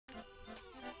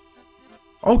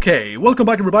Okay, welcome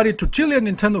back everybody to Chilean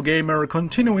Nintendo Gamer,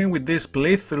 continuing with this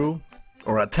playthrough,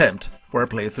 or attempt for a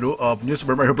playthrough of New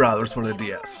Super Mario Bros. For the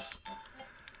DS.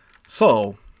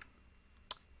 So,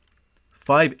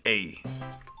 5A.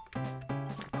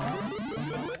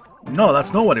 No,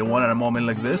 that's not what I want at a moment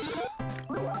like this.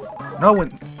 Not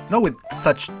with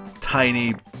such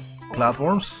tiny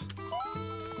platforms.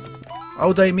 I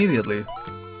would die immediately.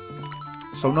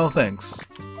 So no thanks.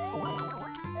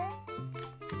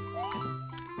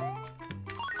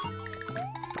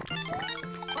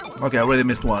 Okay, I already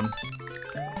missed one.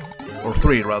 Or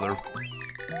three, rather.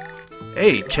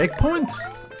 Hey, checkpoint?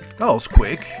 That was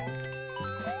quick.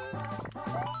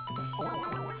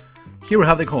 Here we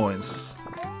have the coins.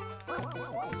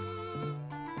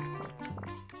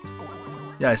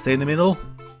 Yeah, stay in the middle.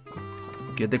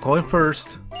 Get the coin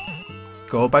first.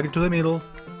 Go back into the middle.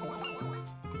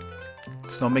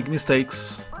 Let's not make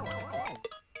mistakes.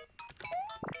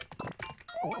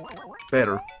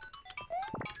 Better.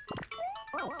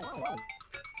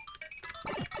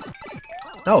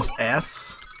 That was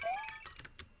ass.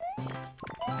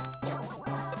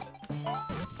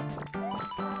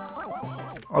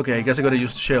 Okay, I guess I gotta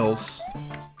use shells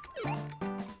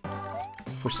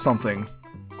for something.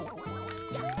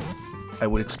 I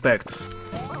would expect.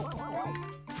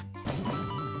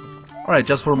 Alright,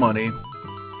 just for money.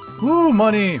 Woo,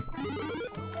 money!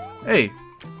 Hey,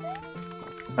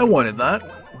 I wanted that.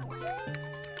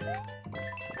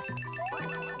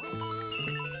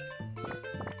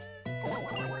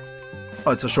 Oh,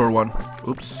 it's a short one.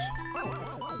 Oops.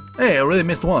 Hey, I already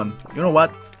missed one. You know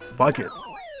what? Fuck it.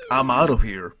 I'm out of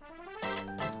here.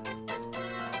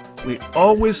 We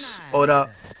always oughta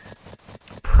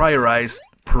prioritize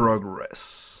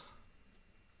progress.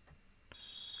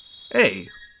 Hey.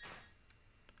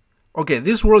 Okay,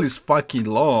 this world is fucking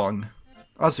long,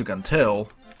 as you can tell.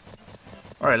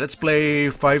 Alright, let's play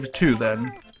 5-2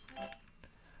 then.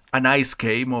 An Ice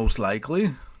K, most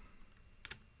likely.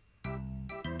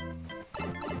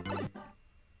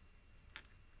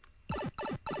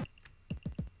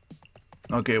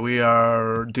 Okay, we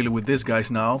are dealing with these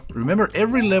guys now. Remember,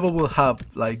 every level will have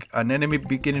like an enemy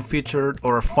beginning featured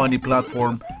or a funny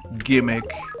platform gimmick.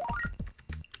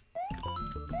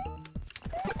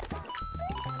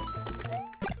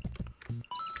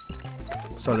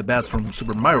 So the bats from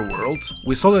Super Mario World.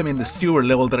 We saw them in the Stewart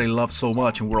level that I love so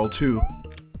much in World 2.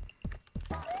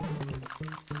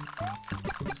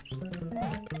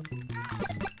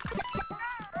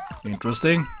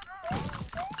 Interesting.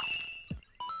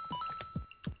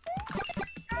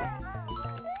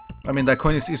 I mean, that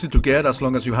coin is easy to get as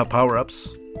long as you have power-ups.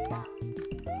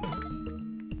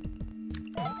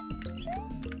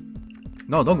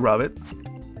 No, don't grab it.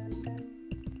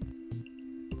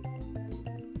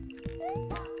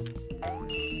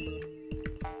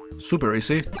 Super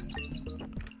easy.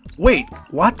 Wait,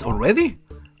 what? Already?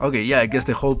 Okay, yeah, I guess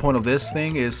the whole point of this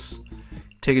thing is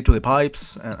take it to the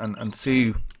pipes and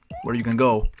see where you can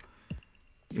go.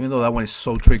 Even though that one is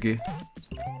so tricky.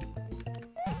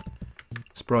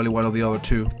 Probably one of the other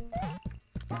two.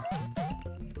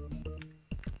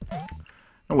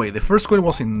 No, wait, the first coin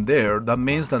was in there. That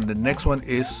means that the next one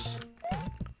is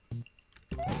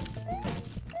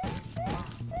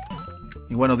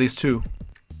in one of these two.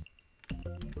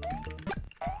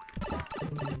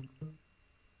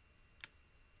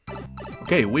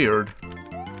 Okay, weird.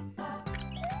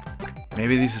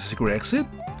 Maybe this is a secret exit?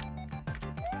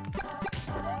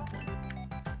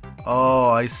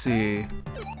 Oh, I see.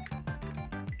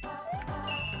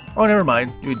 Oh, never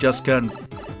mind. You just can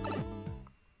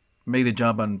make the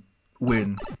jump and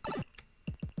win.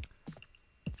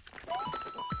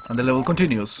 And the level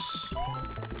continues.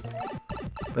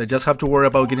 But I just have to worry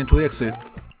about getting to the exit.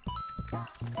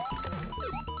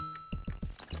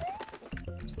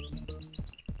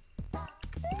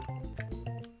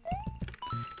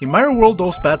 In Mario World,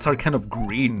 those bats are kind of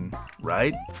green,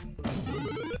 right?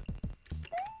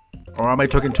 Or am I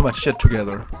talking too much shit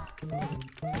together?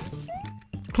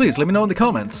 Please, let me know in the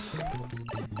comments.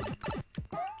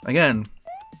 Again,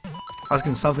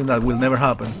 asking something that will never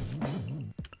happen.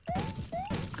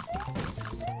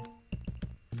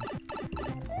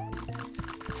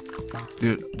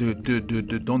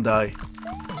 Dude, don't die.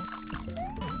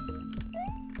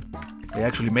 They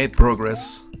actually made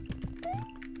progress.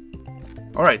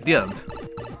 Alright, the end.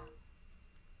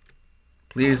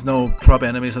 Please, no trap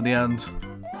enemies at the end.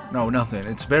 No, nothing.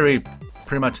 It's pretty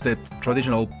much the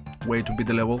traditional way to beat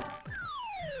the level.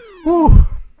 Whew.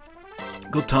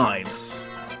 Good times.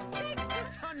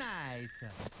 So nice.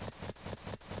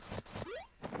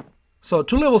 So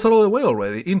 2 levels out of the way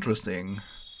already. Interesting.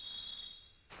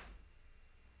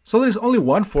 So there is only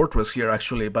one fortress here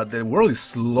actually, but the world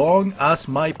is long as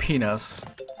my penis.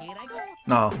 Here I go.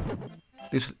 No,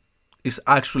 this is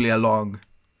actually a long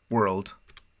world.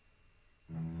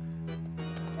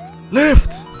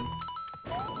 Lift!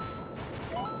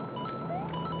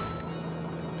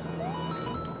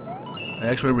 I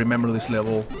actually remember this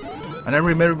level. And I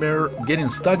remember getting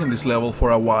stuck in this level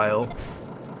for a while.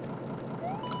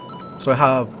 So I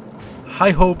have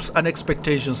high hopes and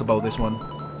expectations about this one.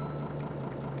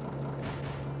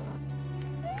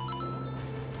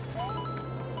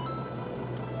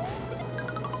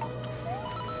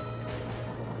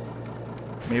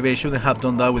 Maybe I shouldn't have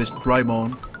done that with this dry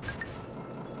bone.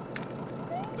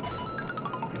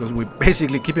 Because we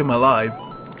basically keep him alive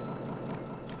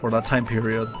for that time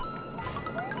period.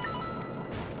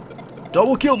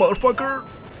 Double kill, motherfucker!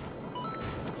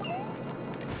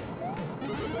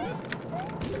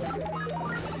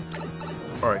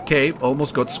 Alright, Cape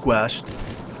almost got squashed.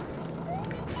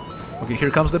 Okay,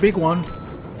 here comes the big one.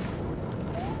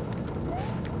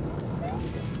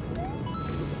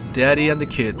 Daddy and the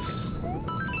kids.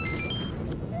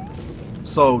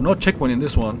 So, no checkpoint in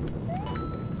this one.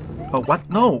 Oh, what?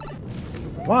 No!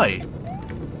 Why?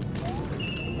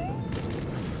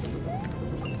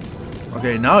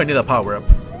 Okay, now I need a power-up.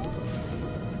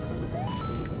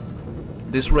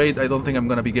 This rate, I don't think I'm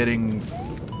gonna be getting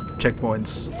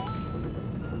checkpoints.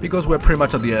 Because we're pretty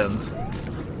much at the end.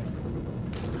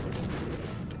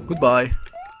 Goodbye.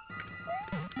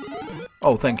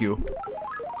 Oh, thank you.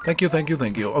 Thank you, thank you,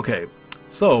 thank you. Okay,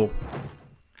 so...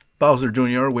 Bowser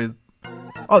Jr. with...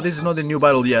 Oh, this is not the new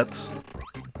battle yet.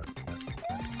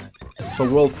 So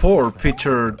World 4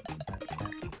 featured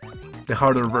the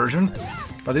harder version,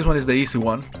 but this one is the easy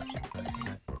one.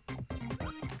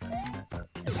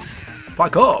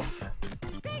 Fuck off!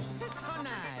 So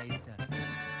nice.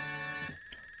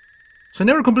 So I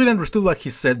never completely understood what he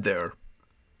said there.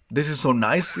 This is so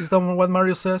nice, is that what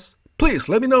Mario says? Please,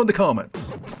 let me know in the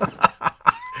comments.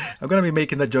 I'm gonna be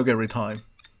making that joke every time.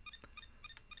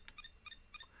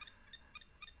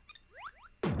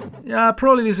 Yeah,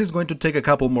 probably this is going to take a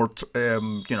couple more,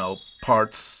 you know,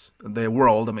 parts. The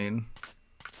world, I mean.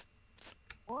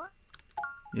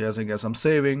 Yes, I guess I'm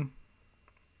saving.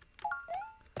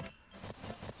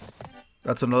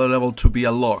 That's another level to be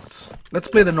unlocked. Let's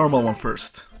play the normal one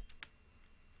first.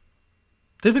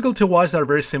 Difficulty-wise, they're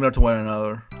very similar to one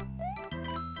another.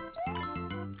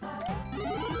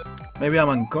 Maybe I'm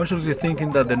unconsciously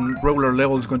thinking that the regular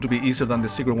level is going to be easier than the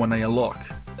secret one I unlock.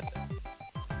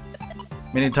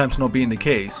 Many times not being the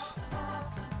case.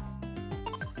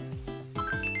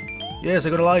 Yes, I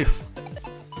got a life.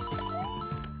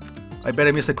 I bet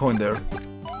I missed a coin there.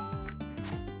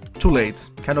 Too late.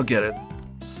 Cannot get it.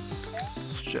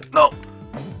 Shit. No!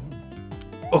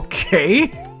 Okay!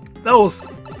 That was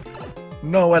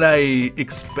not what I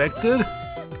expected.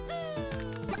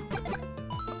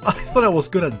 I thought I was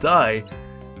gonna die.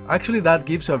 Actually, that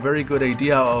gives you a very good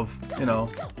idea of, you know,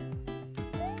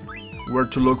 where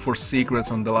to look for secrets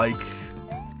and the like.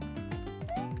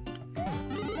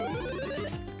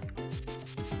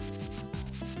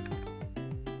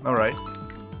 Alright.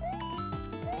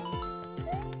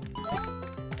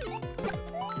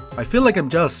 I feel like I'm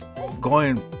just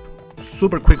going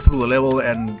super quick through the level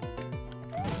and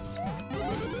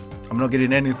I'm not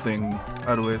getting anything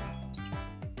out of it.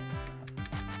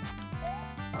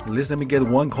 At least let me get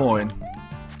one coin.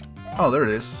 Oh, there it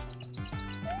is.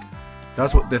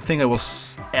 That's what the thing I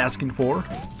was asking for.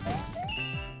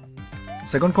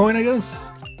 Second coin, I guess?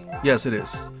 Yes, it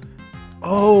is.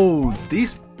 Oh,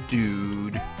 this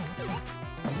dude.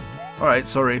 Alright,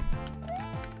 sorry.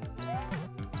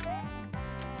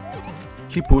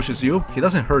 He pushes you. He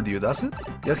doesn't hurt you, does it?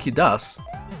 Yes, he does.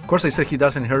 Of course I said he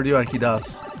doesn't hurt you, and he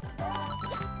does.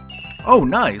 Oh,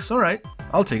 nice. Alright.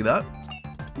 I'll take that.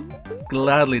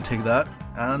 Gladly take that.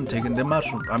 And taking the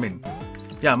mushroom. I mean,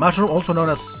 yeah, mushroom, also known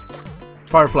as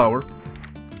fire flower.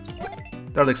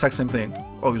 They're the exact same thing,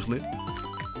 obviously.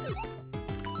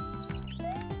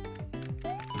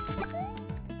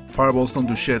 Fireballs don't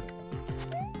do shit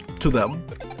to them.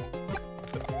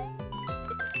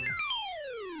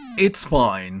 It's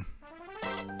fine.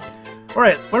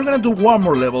 Alright, we're gonna do one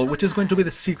more level, which is going to be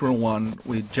the secret one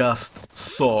we just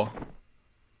saw.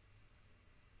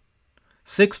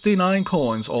 69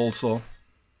 coins also.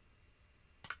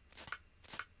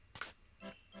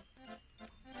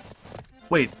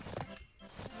 Wait.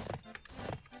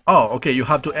 Oh, okay, you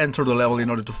have to enter the level in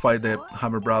order to fight the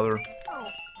Hammer Brother.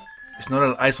 It's not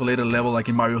an isolated level like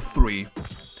in Mario 3.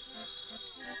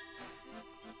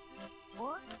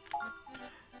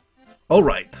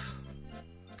 Alright.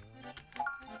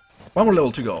 One more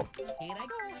level to go. Here I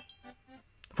go.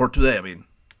 For today, I mean.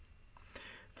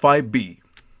 5B.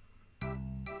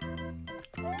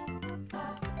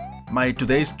 My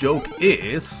today's joke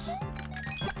is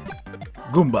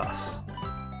Goombas.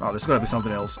 Oh, there's gotta be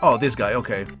something else. Oh, this guy,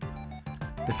 okay.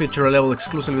 They feature a level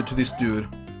exclusively to this dude.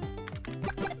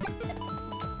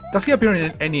 Does he appear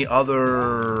in any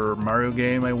other Mario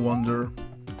game, I wonder?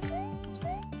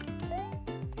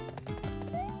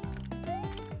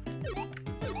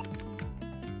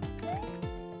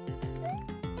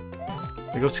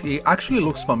 Because he actually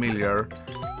looks familiar.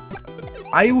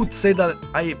 I would say that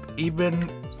I even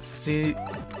see,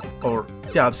 or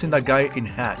yeah, I've seen that guy in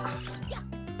Hacks.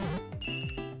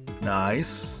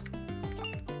 Nice.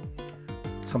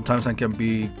 Sometimes I can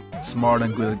be smart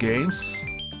and good at games.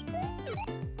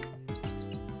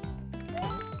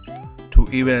 To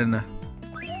even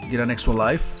get an extra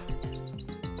life.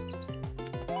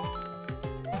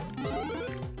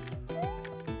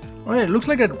 Oh yeah, it looks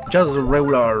like just a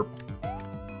regular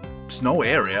snow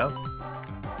area.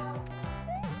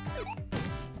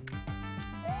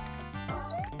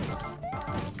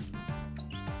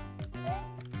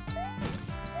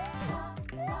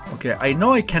 Okay, I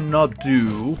know I cannot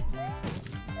do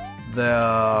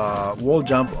the wall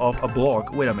jump off a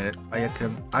block. Wait a minute, I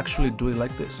can actually do it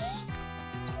like this.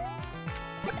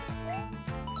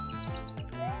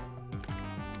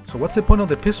 So what's the point of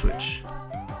the P-switch?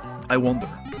 I wonder.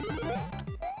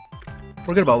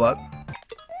 Forget about that.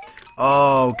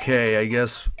 Okay, I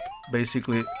guess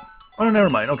basically... Oh, never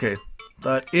mind, okay.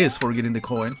 That is for getting the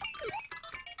coin.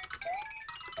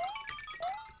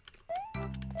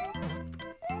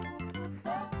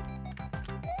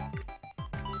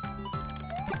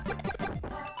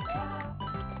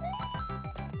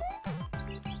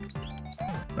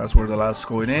 That's where the last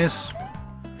coin is.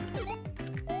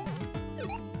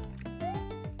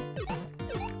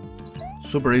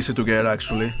 Super easy to get,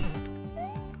 actually.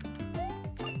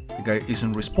 The guy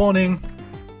isn't respawning.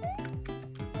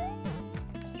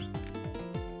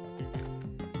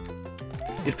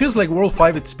 It feels like World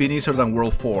 5 it's been easier than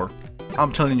World 4.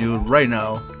 I'm telling you right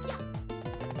now.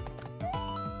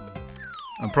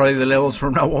 And probably the levels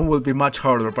from now on will be much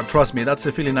harder, but trust me, that's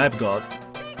the feeling I've got.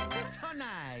 So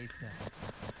nice.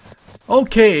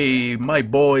 Okay, my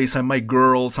boys and my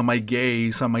girls and my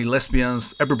gays and my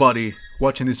lesbians, everybody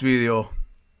watching this video.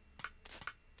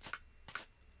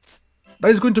 That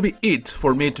is going to be it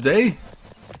for me today.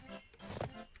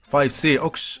 5C,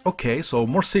 okay, so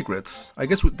more secrets. I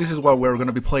guess this is what we're going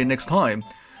to be playing next time.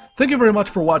 Thank you very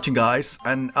much for watching, guys,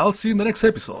 and I'll see you in the next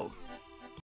episode.